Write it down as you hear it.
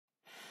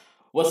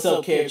What's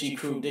up, KFG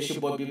crew? This your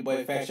boy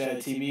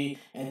Bigboyfactsjonnytv,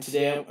 and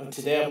today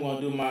I'm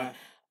gonna do my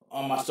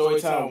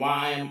story time.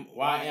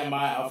 Why am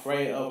I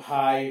afraid of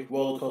high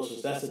roller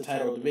coasters? That's the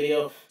title of the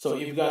video. So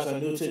if you guys are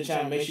new to the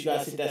channel, make sure you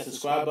guys hit that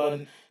subscribe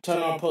button, turn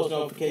on post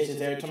notifications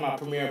every time I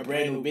premiere a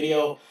brand new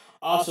video.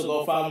 Also,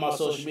 go follow my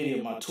social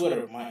media, my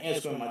Twitter, my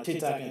Instagram, my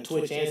TikTok, and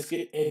Twitch,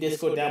 and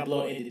Discord down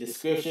below in the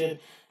description.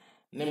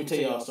 Let me tell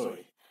y'all a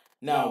story.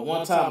 Now,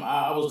 one time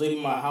I was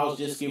leaving my house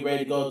just to get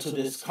ready to go to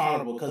this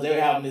carnival because they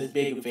were having this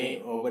big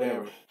event or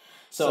whatever.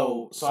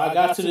 So I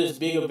got to this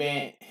big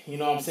event, you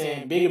know what I'm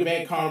saying? Big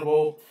event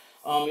carnival.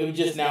 It was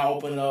just now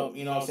opening up,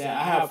 you know what I'm saying?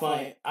 I have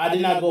fun. I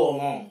did not go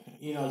alone,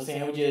 you know what I'm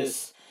saying? It was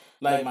just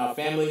like my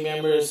family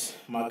members,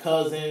 my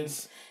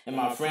cousins, and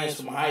my friends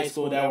from high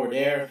school that were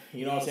there.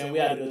 You know what I'm saying? We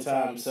had a good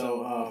time.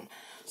 So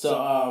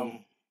um,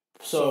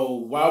 so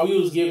while we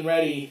was getting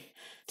ready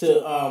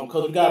to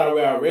cause we got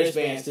our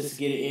wristbands just to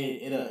get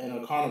it in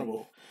a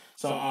carnival.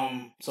 So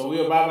we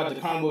arrived at the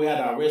carnival. We had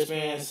our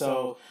wristbands,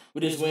 so we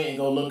just went and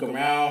go look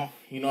around.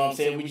 You know what I'm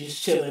saying? We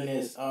just chilling,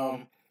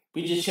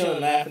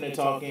 laughing and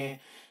talking.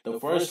 The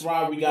first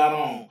ride we got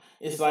on,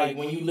 it's like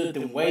when you lift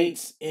them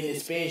weights and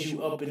it spins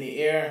you up in the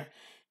air.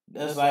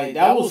 That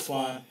was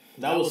fun.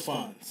 That was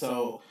fun.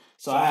 So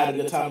I had a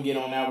good time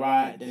getting on that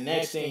ride. The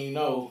next thing you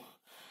know,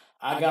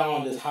 I got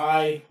on this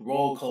high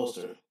roller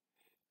coaster.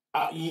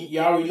 You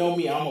already know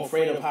me. I'm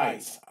afraid of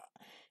heights.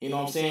 You know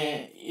what I'm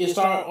saying? It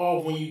starts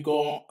off when you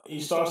go on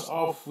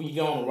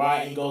the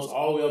ride and goes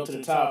all the way up to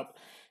the top,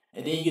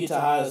 and then you get to the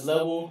highest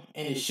level,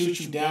 and it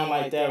shoots you down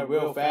like that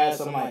real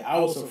fast. I'm like, I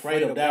was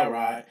afraid of that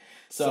ride.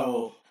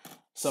 So,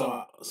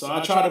 so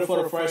I tried it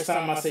for the first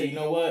time. I said, you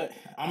know what?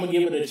 I'm gonna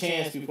give it a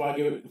chance before I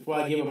give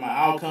it my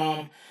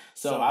outcome.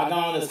 So I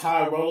got on this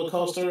high roller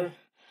coaster.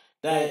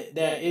 That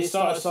it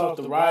starts off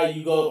the ride,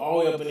 you go all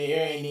the way up in the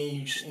air, and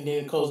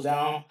then it goes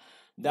down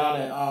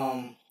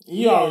at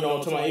you already know what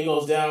I'm talking about. It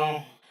goes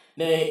down.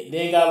 Then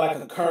it got like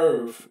a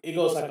curve. It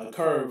goes like a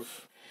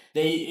curve.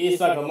 It's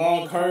like a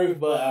long curve,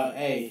 but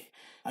hey,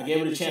 I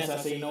gave it a chance. I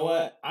said, you know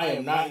what? I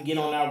am not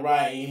getting on that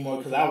ride anymore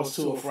because I was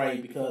too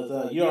afraid.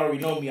 Because you already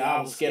know me. I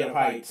was scared of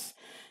heights.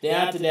 Then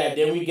after that,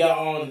 then we got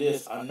on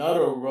this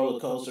another roller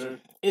coaster.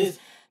 It's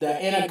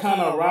the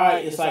Anaconda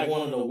ride. Is like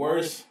one of the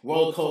worst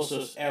roller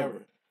coasters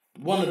ever.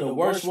 One of the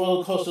worst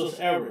roller coasters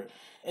ever.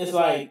 It's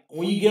like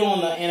when you get on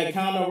the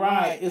Anaconda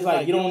ride, it's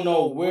like you don't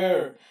know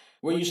where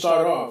you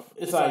start off.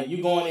 It's like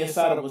you going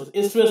inside of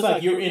it feels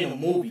like you're in a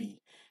movie.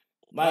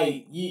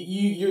 Like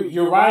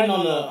you're riding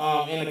on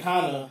the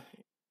Anaconda,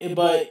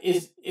 but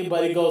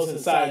it goes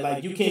inside.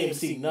 Like you can't even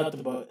see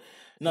nothing but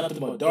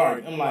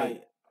dark. I'm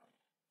like,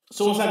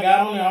 so once I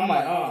got on there, I'm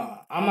like,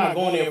 I'm not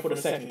going there for the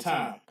second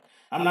time.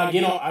 I'm not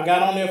getting on. I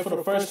got on there for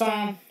the first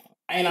time,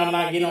 and I'm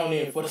not getting on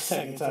there for the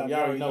second time. Y'all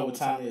already know what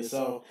time it is.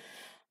 So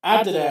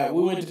after that,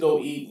 we went to go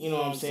eat. You know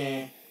what I'm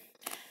saying?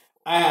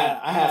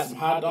 I had some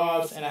hot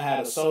dogs and I had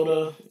a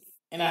soda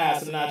and I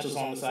had some nachos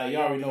on the side. You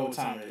already know what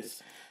time it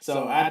is.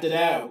 So after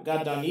that,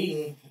 got done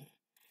eating.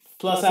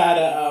 Plus, I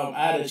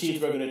had a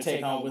cheeseburger to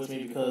take home with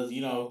me because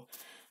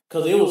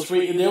because it was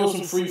free. There was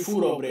some free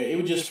food over there.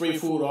 It was just free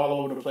food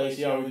all over the place.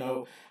 You already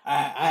know. I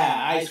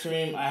had ice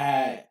cream. I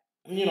had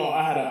an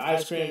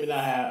ice cream and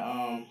I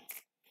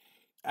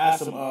had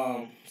some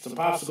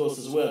popsicles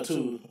as well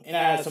too, and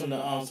I had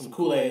some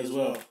Kool Aid as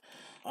well.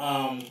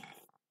 Um,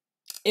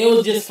 it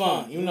was just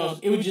fun.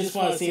 It was just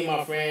fun seeing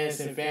my friends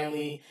and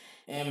family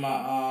and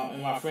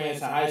my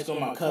friends in high school,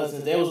 my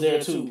cousins. They was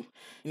there too.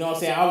 You know what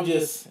I'm saying? I was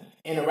just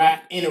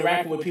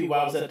interacting with people.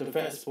 I was at the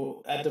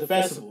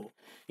festival.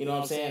 You know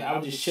what I'm saying? I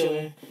was just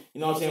chilling.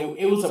 You know what I'm saying?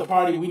 It was a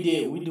party we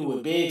do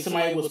it big.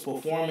 Somebody was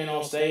performing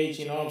on stage.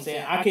 You know what I'm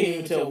saying? I couldn't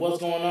even tell what's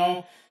going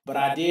on, but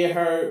I did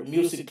hear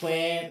music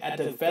playing at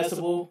the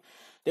festival.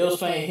 They was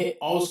playing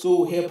old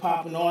school hip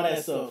hop and all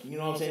that stuff. You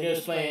know what I'm saying? They was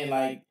playing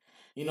like,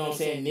 you know what I'm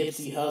saying,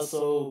 Nipsey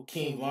Hussle,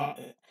 King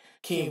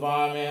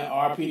Von, man,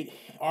 RP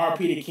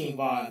to King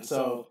Von.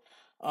 So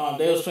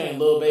they was playing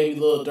Lil Baby,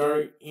 Lil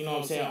Durk, you know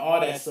what I'm saying, all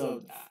that stuff.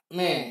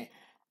 Man,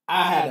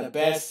 I had the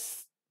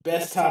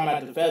best time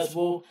at the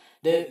festival.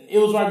 That it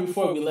was right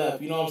before we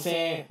left, you know what I'm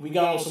saying? We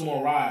got on some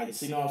more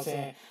rides, you know what I'm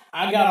saying?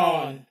 I got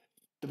on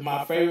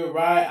my favorite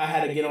ride. I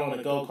had to get on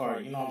the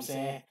go-kart, you know what I'm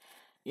saying?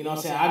 You know what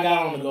I'm saying? I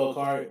got on the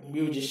go-kart.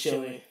 We were just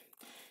chilling.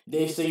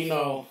 They said,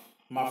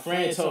 my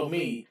friend told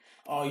me,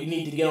 "Oh, you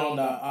need to get on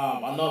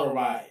the another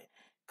ride,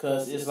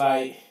 cause it's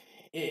like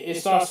it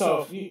starts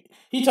off."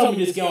 He told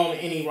me just get on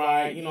any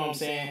ride. You know what I'm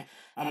saying?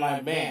 I'm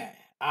like, man,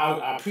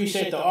 I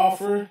appreciate the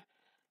offer,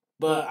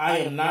 but I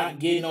am not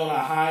getting on a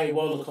high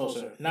roller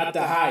coaster. Not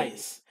the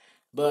highest,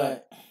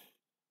 but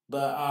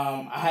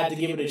I had to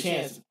give it a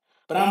chance.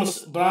 But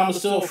I'm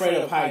still afraid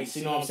of heights.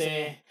 You know what I'm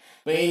saying?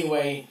 But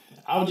anyway,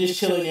 I was just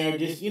chilling there,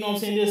 just you know what I'm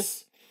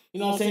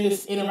saying,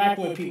 just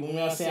interacting with people. You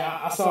know what I'm saying?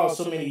 I saw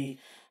so many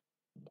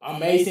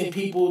amazing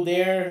people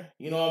there.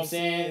 You know what I'm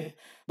saying?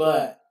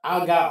 But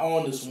I got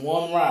on this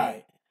one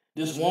ride.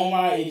 This one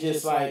ride is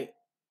just like,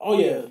 oh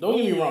yeah, don't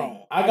get me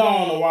wrong. I got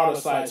on the water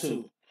slide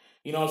too.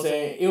 You know what I'm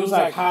saying? It was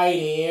like high in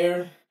the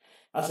air,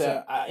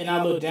 And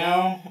I looked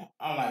down.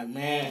 I'm like,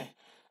 man,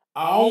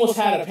 I almost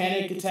had a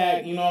panic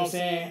attack. You know what I'm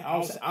saying?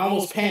 I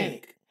almost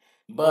panicked,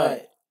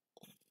 but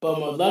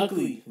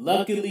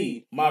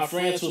luckily, my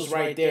friends was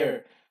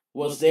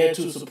there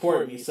to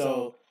support me.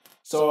 So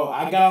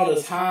I got on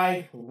this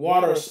high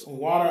water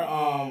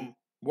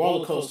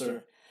roller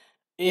coaster.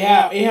 It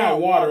had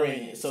water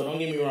in it, so don't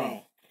get me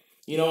wrong.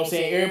 You know what I'm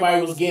saying?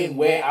 Everybody was getting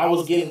wet. I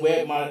was getting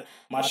wet.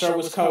 My shirt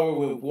was covered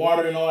with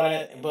water and all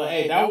that. But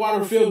hey, that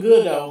water feel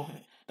good though.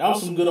 That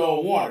was some good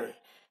old water.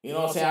 You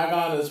know what I'm saying? I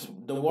got on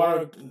the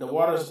water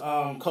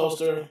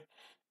coaster.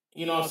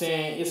 You know what I'm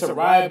saying? It's a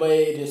ride, but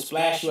it just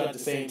splashed you at the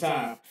same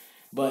time.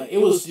 But it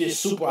was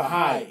just super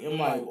high. I'm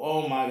like,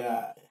 oh my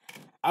god.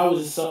 I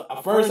was just so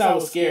at first I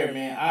was scared,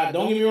 man. I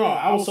don't get me wrong,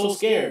 I was so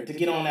scared to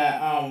get on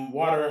that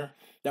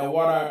the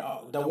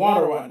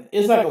water run.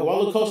 It's like a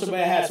roller coaster, but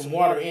it has some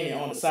water in it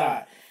on the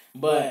side.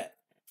 But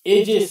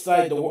it just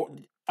like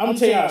I'm gonna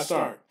tell you how it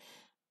started.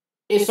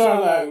 It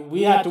started like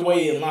we had to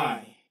wait in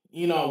line.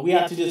 You know, we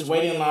had to just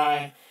wait in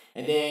line,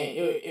 and then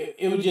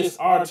it was just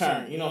our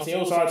turn. You know what I'm saying?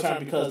 It was our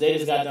turn because they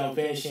just got done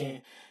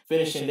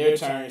finishing their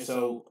turn.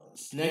 So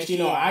next you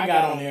know, I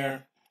got on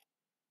there.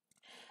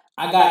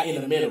 I got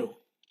in the middle.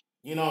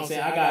 You know what I'm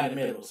saying? I got in the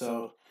middle.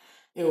 So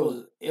it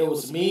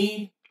was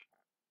me,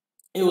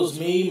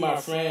 my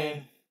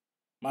friend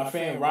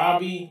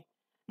Robbie,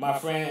 my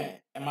friend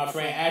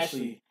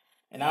Ashley,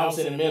 and I was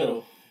in the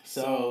middle.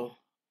 So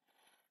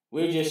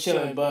we were just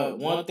chilling. But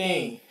one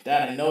thing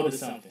that I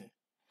noticed something.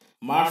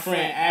 My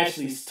friend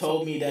Ashley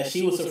told me that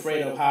she was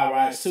afraid of high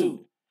rides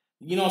too.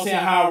 You know what I'm saying?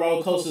 High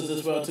roller coasters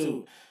as well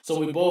too. So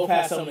we both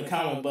had something in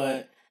common.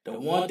 But the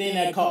one thing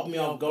that caught me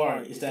off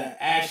guard is that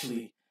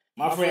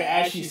my friend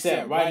Ashley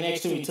sat right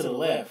next to me to the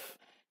left.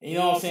 And you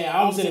know what I'm saying?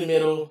 I was in the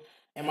middle,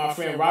 and my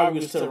friend Robbie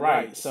was to the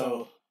right.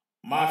 So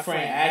my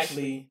friend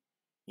Ashley,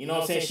 you know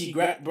what I'm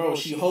saying?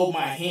 She hold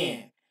my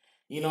hand.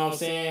 You know what I'm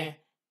saying?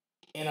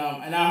 And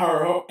I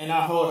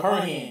hold her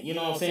hand. You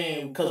know what I'm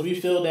saying? Because we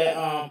feel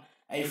that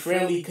a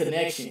friendly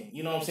connection.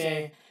 You know what I'm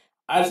saying?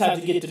 I just have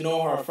to get to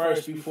know her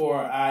first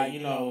before I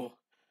do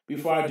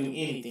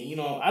anything. You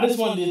know, I just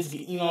wanted to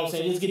you know what I'm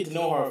saying, just get to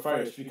know her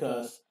first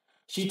because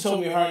she told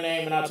me her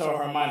name and I told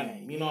her my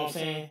name. You know what I'm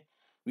saying?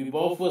 We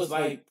both was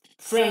like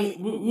friendly.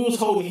 We was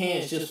holding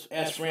hands just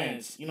as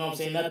friends. You know what I'm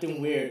saying?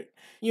 Nothing weird.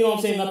 You know what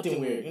I'm saying?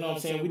 Nothing weird. You know what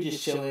I'm saying? We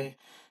just chilling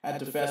at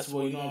the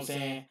festival. You know what I'm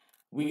saying?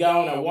 We got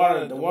on that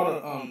water. The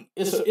water.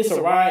 It's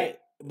a ride,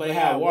 but it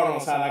had water on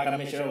the side, like I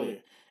mentioned earlier.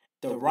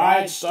 The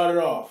ride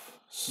started off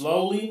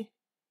slowly,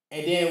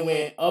 and then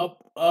went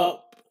up,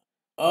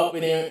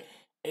 and then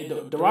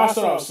the ride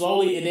started off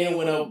slowly, and then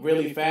went up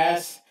really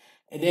fast.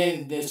 And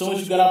then as soon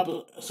as you got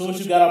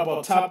up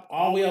on top,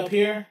 all the way up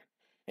here,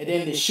 and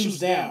then it shoots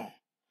down.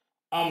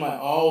 I'm like,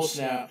 oh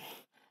snap!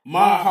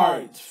 My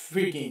heart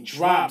freaking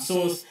dropped.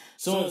 Soon as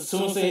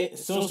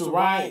the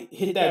ride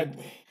hit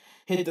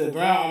the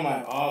ground, I'm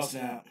like, oh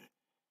snap!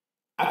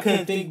 I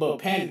couldn't think but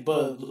panic,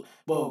 but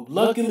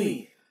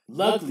luckily,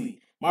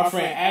 my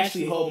friend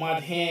actually held my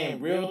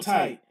hand real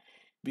tight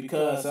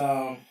because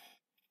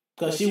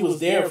she was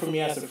there for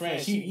me as a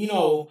friend. You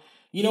know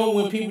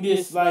when people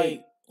just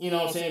like you know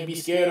what I'm saying be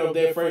scared of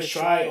their first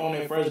try on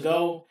their first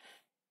go.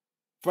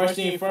 First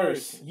thing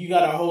first, you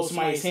gotta hold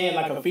somebody's hand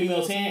like a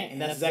female's hand,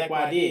 and that's exactly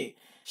what I did.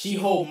 She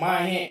hold my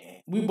hand.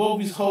 We both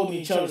was holding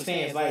each other's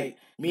hands, like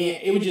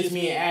it was just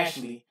me and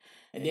Ashley,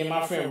 and then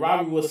my friend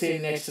Robbie was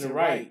sitting next to the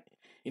right.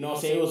 You know what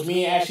I'm saying? It was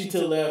me and Ashley to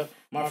the left,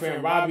 my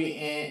friend Robbie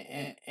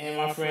and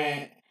my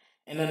friend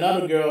and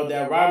another girl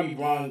that Robbie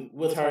brought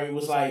with her. It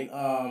was like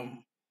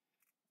um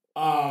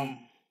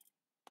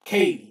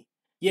Katie.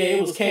 Yeah,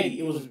 it was Katie.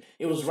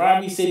 It was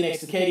Robbie sitting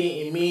next to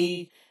Katie and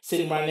me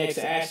sitting right next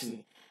to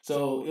Ashley.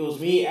 So it was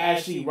me,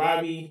 Ashley,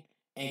 Robbie,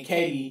 and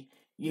Katie.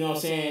 You know what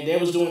I'm saying? They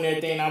was doing their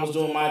thing, I was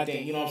doing my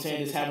thing. You know what I'm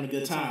saying? Just having a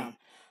good time.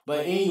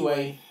 But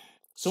anyway,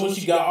 soon as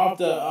you got off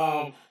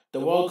the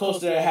roller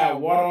coaster that had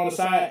water on the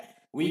side,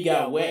 we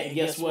got wet, and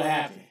guess what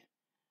happened?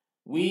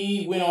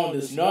 We went on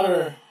this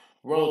another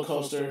roller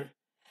coaster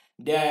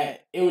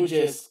that it would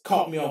just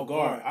caught me off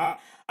guard. I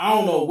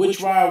don't know which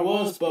ride it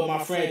was, but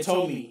my friend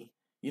told me.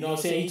 You know what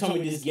I'm saying? He told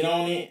me just get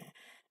on it.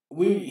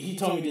 He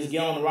told me just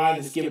get on the ride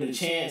and just give it a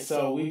chance.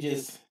 So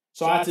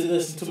I had to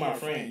listen to my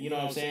friend. You know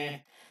what I'm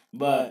saying?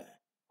 But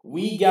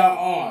we got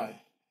on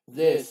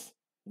this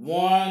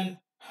one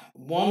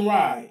one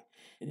ride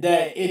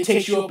that it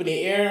takes you up in the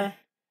air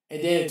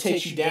and then it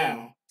takes you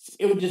down.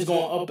 It was just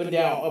going up and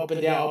down, up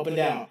and down, up and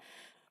down.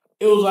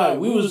 It was like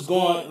we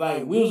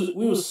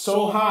was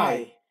so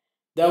high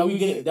that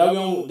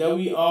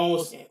we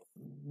almost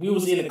we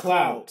was in the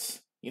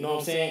clouds. You know what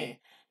I'm saying?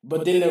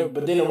 But then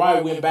the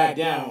ride went back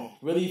down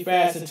really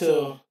fast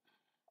until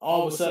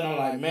all of a sudden I'm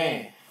like,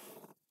 man,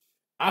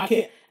 I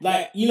can't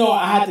I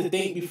had to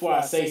think before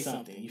I say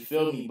something. You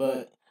feel me?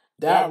 But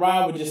that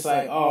ride was just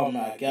like, oh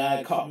my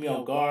god, it caught me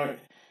off guard.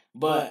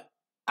 But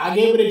I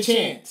gave it a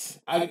chance.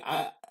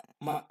 I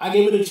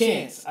gave it a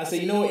chance. I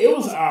said, you know what, it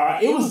was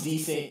alright. It was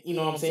decent. You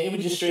know what I'm saying? It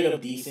was just straight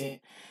up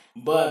decent.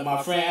 But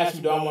my friend asked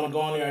me, do I want to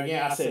go on there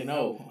again? I said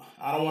no.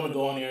 I don't want to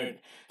go on there,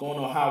 go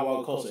on a high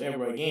roller coaster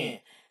ever again.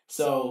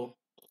 So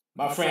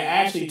my friend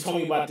actually told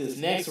me about this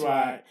next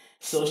ride.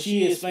 So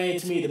she explained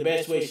to me the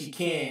best way she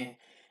can,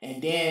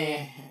 and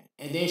then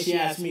she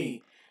asked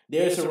me,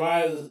 "There's a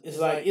ride. It's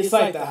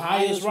like the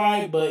highest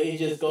ride, but it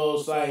just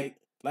goes like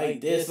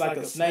this, like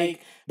a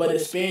snake, but it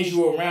spins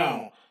you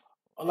around.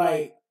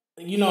 Like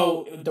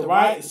the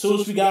ride. As soon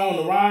as we got on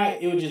the ride,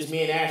 it was just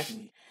me and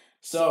Ashley.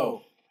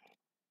 So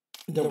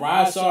the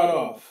ride started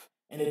off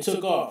and it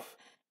took off.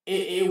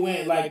 It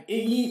went like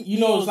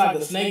it's like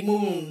a snake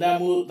moving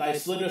that move like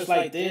slithers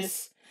like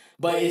this,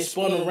 but it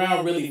spun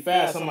around really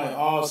fast. I'm like,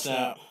 oh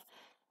snap!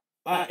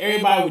 Like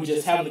everybody was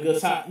just having a good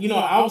time.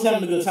 I was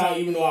having a good time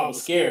even though I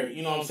was scared.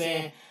 You know what I'm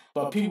saying?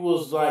 But people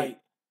was like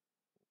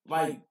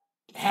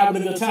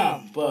having a good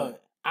time.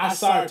 But I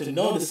started to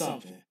notice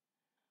something.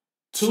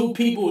 Two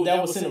people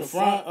that was in the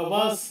front of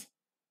us,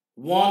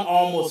 one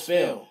almost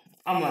fell.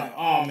 I'm like,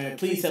 oh man,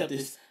 please help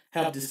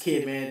this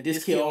kid, man.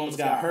 This kid almost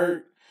got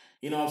hurt.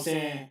 You know what I'm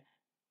saying?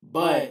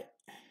 But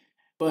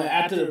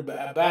after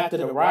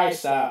the ride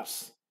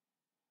stops,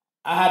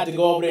 I had to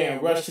go over there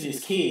and rush to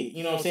this kid.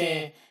 You know what I'm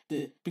saying?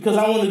 Because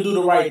I want to do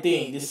the right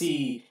thing to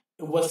see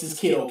what's this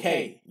kid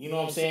okay. You know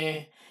what I'm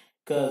saying?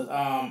 Cause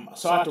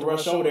so I had to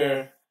rush over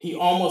there. He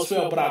almost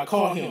fell, but I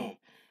caught him.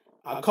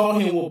 I caught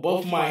him with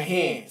both my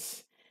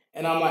hands,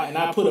 and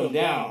I put him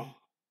down.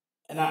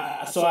 And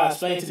I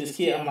explained to this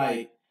kid, I'm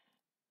like,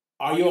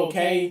 "Are you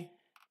okay?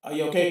 Are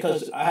you okay?"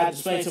 Because I had to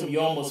explain to him, you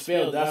almost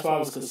failed. That's why I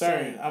was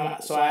concerned.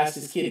 So I asked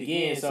this kid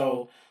again.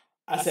 So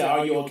I said,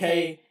 "Are you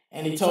okay?"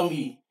 And he told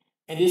me,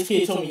 and this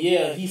kid told me,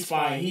 "Yeah, he's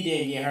fine. He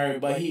didn't get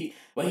hurt, but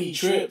he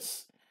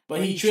trips."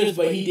 But he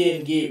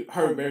didn't get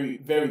hurt very,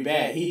 very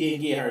bad. He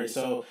didn't get hurt.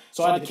 So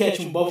I had to catch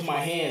him with both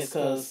my hands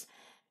because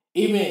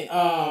even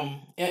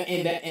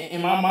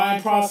in my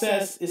mind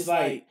process, it's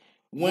like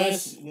when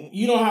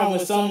you know how when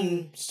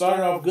something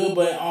started off good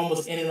but it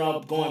almost ended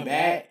up going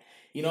bad.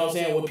 You know what I'm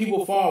saying? When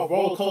people fall off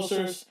roller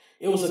coasters,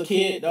 it was a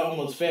kid that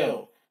almost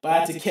fell, but I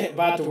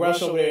had to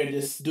rush over there and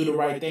just do the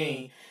right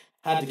thing.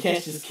 I had to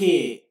catch this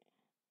kid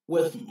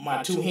with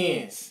my two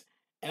hands,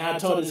 and I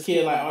told this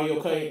kid like, "Are you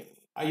okay?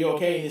 Are you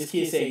okay?" And this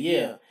kid said,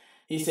 "Yeah."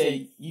 He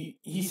said, "You."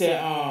 He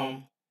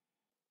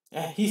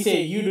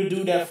said you to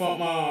do that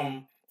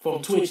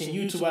from Twitch and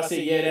YouTube. I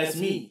said, yeah, that's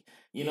me.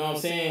 You know what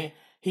I'm saying?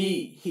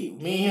 Me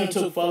and him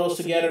took photos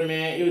together,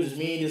 man. It was just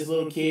me and this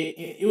little kid.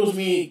 It was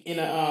me and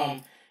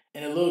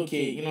a little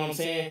kid. You know what I'm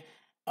saying?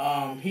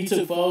 He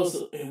took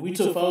photos. We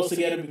took photos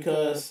together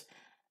because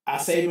I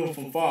saved him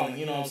from falling.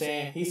 You know what I'm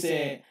saying? He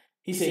said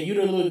you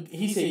the little.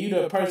 He said you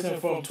the person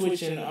from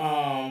Twitch and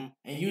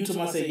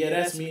YouTube. I said, yeah,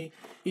 that's me.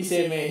 He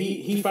said, man,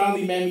 he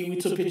finally met me. We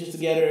took pictures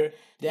together.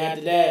 Then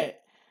after that,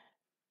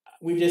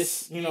 we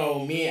just, me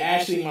and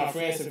Ashley, my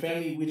friends and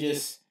family, we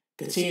just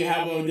continue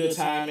having a good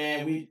time,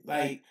 man. We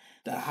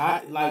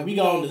we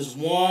got on this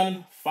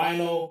one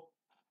final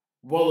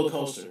roller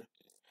coaster.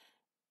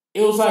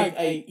 It was like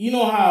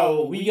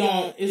how we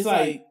going. It's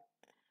like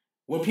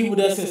when people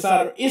that's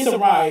inside. It's a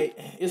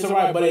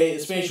ride, but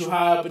it spins you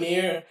high up in the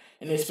air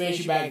and it spins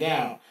you back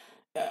down.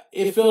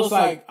 It feels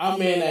like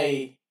I'm in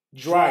a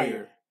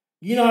dryer.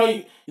 You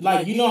know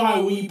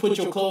how when you put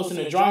your clothes in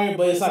the dryer,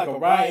 but it's like a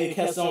ride. It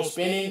keeps on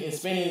spinning and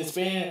spinning and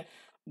spinning,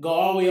 go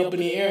all the way up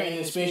in the air and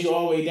it spins you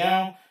all the way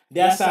down.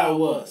 That's how it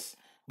was.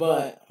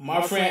 But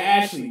my friend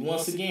Ashley,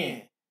 once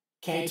again,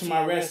 came to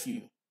my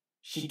rescue.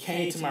 She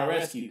came to my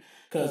rescue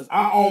because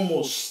I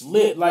almost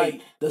slipped.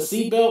 Like the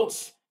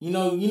seatbelts, when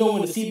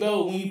the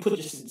seatbelt, when you put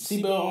your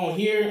seatbelt on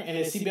here and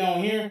the seatbelt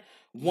on here,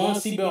 one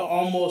seatbelt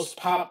almost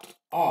popped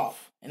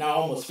off and I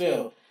almost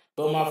fell.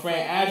 But my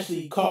friend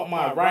Ashley caught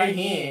my right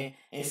hand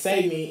and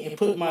saved me and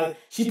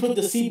she put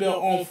the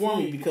seatbelt on for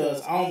me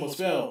because I almost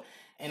fell.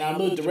 And I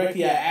looked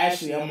directly at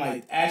Ashley. I'm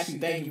like, Ashley,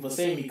 thank you for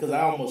saving me because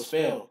I almost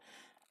fell.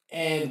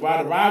 And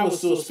while the ride was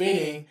still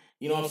spinning,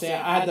 you know what I'm saying,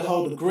 I had to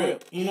hold the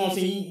grip. You know what I'm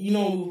saying?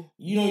 When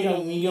you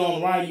get on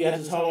the ride, you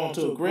have to hold on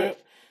to a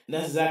grip. And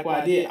that's exactly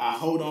what I did. I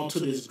hold on to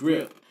this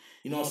grip.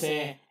 You know what I'm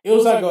saying? It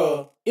was like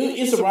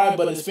it's a ride,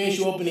 but it spins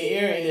you up in the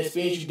air and it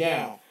spins you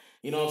down.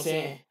 You know what I'm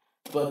saying?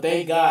 But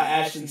thank God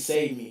Ashley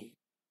saved me.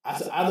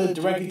 I looked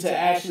directly to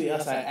Ashley. I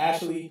said,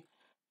 Ashley,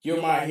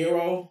 you're my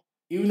hero.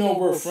 Even though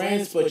we're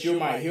friends, but you're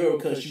my hero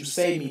because you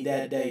saved me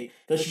that day.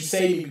 Because you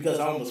saved me because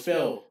I almost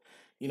fell.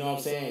 You know what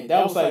I'm saying?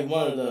 That was like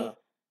one of the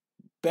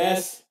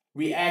best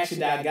reaction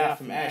that I got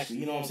from Ashley.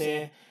 You know what I'm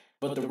saying?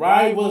 But the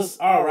ride was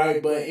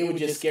alright, but it was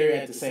just scary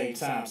at the same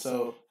time.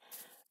 So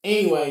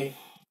anyway,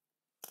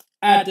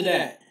 after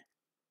that,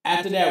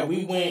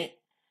 we went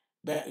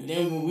back.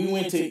 Then when we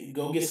went to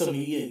go get something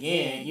to eat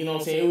again, you know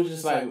what I'm saying? It was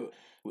just like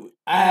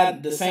I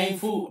had the same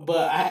food,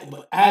 but I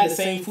had the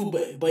same food,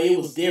 but it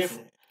was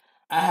different.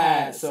 I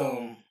had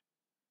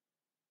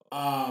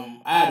I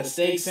had a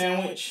steak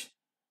sandwich.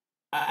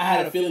 I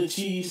had a Philly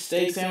cheese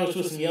steak sandwich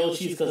with some yellow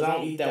cheese because I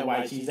don't eat that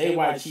white cheese. They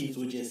white cheese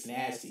was just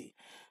nasty.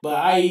 But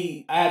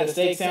I had a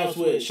steak sandwich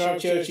with sharp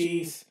cheddar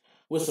cheese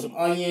with some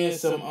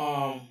onions, some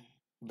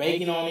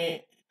bacon on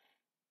it,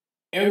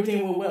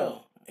 everything went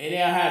well. And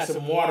then I had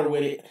some water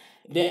with it.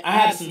 Then I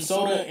had some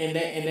soda, and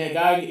then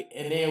guy,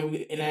 and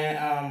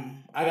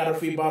then I got a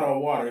free bottle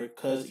of water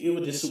because it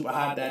was just super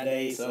hot that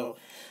day. So,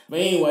 but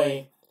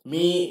anyway,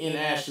 me and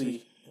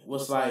Ashley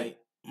was like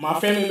my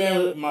family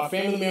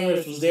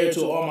members was there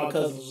too. All my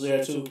cousins was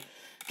there too.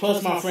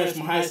 Plus my friends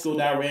from high school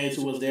that I ran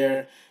into was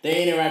there.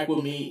 They interact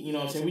with me. You know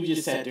what I'm saying? We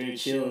just sat there and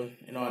chilled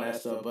and all that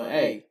stuff. But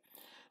hey,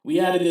 we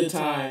had a good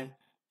time,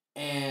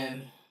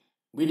 and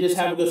we just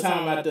have a good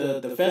time at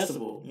the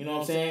festival. You know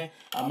what I'm saying?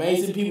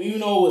 Amazing people,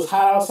 even though it was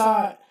hot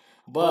outside,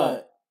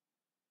 but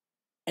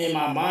in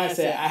my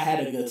mindset, I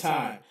had a good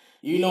time.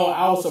 You know,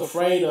 I was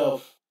afraid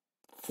of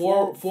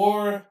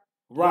four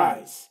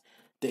rides.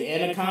 The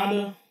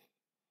Anaconda,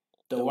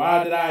 the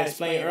ride that I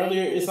explained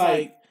earlier, it's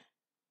like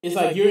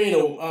you're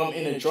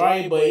in a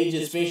dry, but it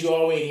just spins you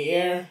all the way in the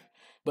air,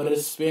 but it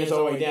spins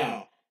all the way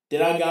down.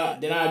 Then I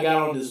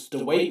got on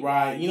the weight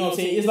ride. You know what I'm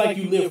saying? It's like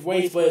you lift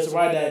weights, but it's a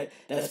ride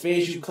that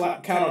spins you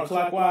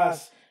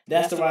counterclockwise.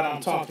 That's the ride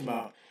I'm talking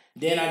about.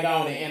 Then I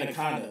got on the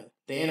Anaconda.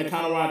 The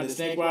Anaconda ride, the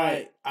snake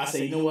ride. I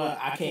say, you know what?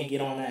 I can't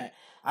get on that.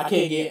 I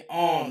can't get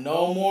on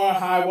no more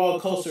high roller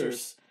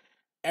coasters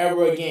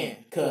ever again,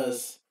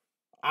 cause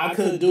I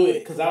couldn't do it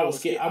because I was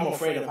scared. I'm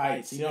afraid of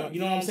heights. You know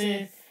what I'm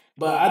saying?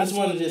 But I just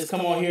wanted to just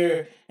come on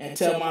here and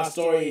tell my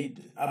story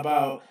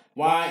about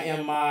why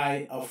am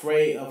I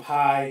afraid of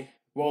high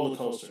roller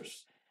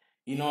coasters.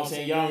 You know what I'm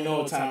saying? Y'all already know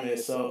what time it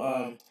is.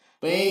 So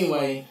but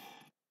anyway,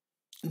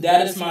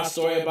 that is my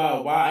story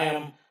about why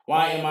am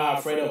I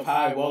afraid of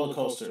high roller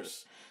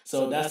coasters.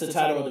 So that's the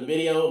title of the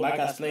video, like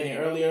I explained it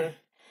earlier,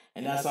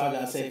 and that's all I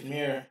gotta say from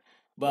here.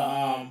 But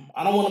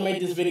I don't want to make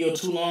this video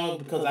too long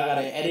because I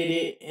gotta edit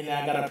it and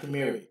I gotta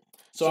premiere it.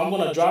 So I'm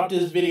gonna drop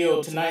this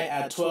video tonight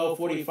at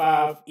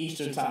 12:45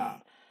 Eastern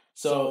time.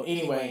 So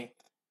anyway,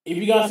 if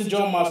you guys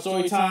enjoy my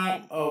story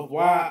time of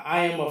why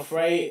I am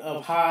afraid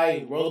of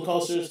high roller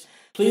coasters,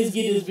 please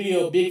give this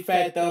video a big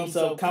fat thumbs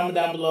up. Comment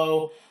down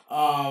below.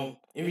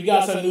 If you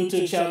guys are new to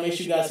the channel, make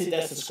sure you guys hit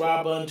that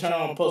subscribe button, turn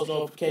on post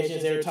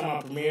notifications every time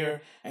I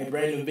premiere a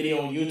brand new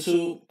video on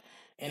YouTube.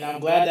 And I'm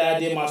glad that I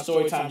did my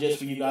story time just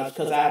for you guys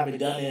because I haven't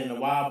done it in a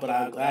while, but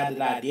I'm glad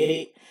that I did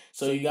it.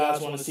 So you guys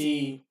want to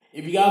see,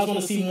 if you guys want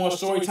to see more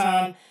story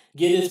time,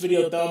 give this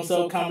video a thumbs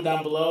up, comment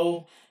down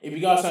below. If you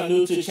guys are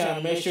new to the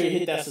channel, make sure you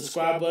hit that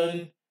subscribe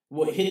button.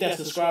 Hit that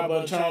subscribe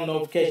button, turn on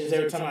notifications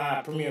every time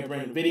I premiere a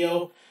brand new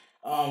video.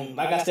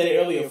 Like I said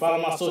earlier,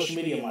 follow my social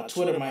media, my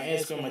Twitter, my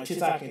Instagram, my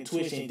TikTok, and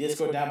Twitch, and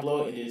Discord down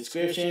below in the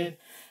description.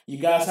 You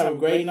guys have a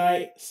great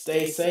night.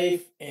 Stay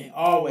safe and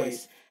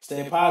always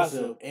stay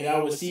positive. And I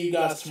will see you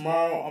guys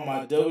tomorrow on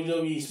my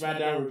WWE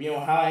SmackDown review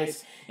and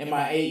highlights and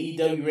my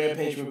AEW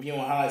Rampage review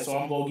and highlights. So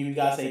I'm gonna give you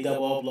guys a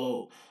double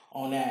upload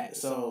on that.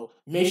 So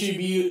make sure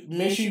that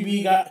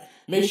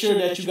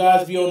you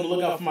guys be on the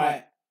lookout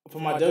for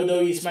my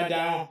WWE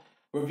SmackDown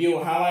review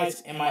and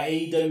highlights and my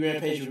AEW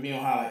Rampage review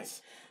and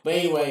highlights. But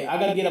anyway, I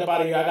gotta get up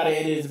out of here. I gotta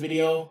edit this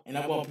video, and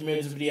I'm gonna premiere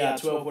this video at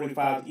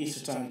 12:45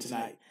 Eastern time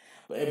tonight.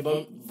 But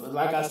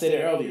like I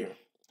said earlier,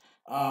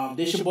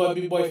 this your boy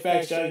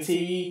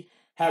Bigboyfactsjonnytv.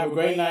 Have a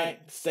great night.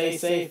 Stay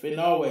safe and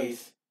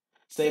always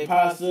stay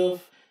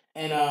positive.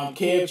 And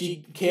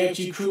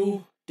KFG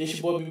crew. This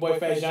your boy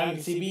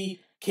Bigboyfactsjonnytv.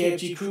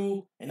 KFG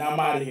crew, and I'm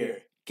out of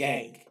here,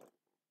 gang.